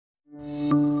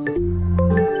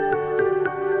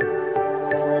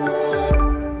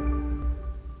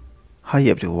Hi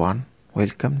everyone,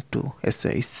 welcome to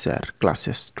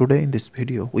shsirclasses. Today in this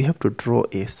video we have to draw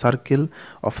a circle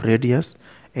of radius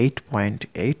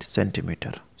 8.8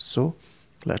 centimeter. So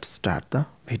let's start the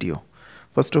video.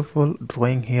 First of all,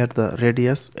 drawing here the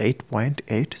radius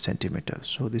 8.8 centimeter.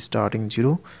 So the starting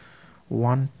 0,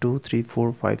 1, 2, 3,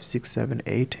 4, 5, 6, 7,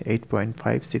 8,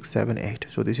 8.5, 6, 7, 8.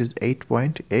 So this is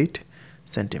 8.8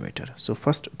 centimeter. So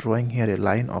first drawing here a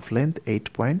line of length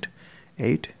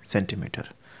 8.8 centimeter.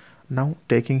 Now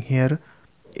taking here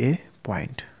a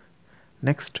point.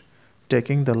 Next,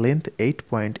 taking the length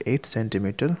 8.8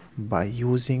 centimeter by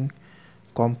using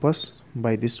compass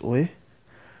by this way,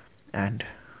 and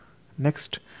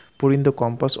next putting the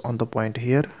compass on the point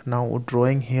here. Now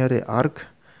drawing here a arc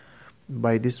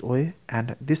by this way,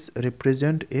 and this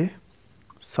represent a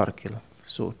circle.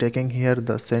 So taking here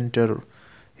the center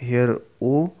here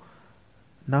O,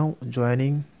 now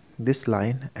joining this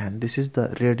line, and this is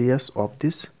the radius of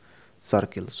this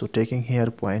circle. So taking here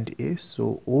point A,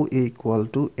 so OA equal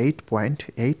to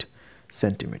 8.8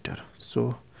 centimeter.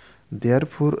 So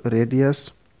therefore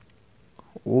radius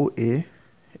OA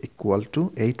equal to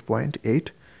 8.8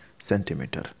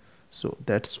 centimeter. So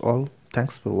that's all.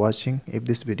 Thanks for watching. If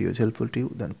this video is helpful to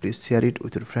you, then please share it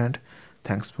with your friend.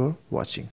 Thanks for watching.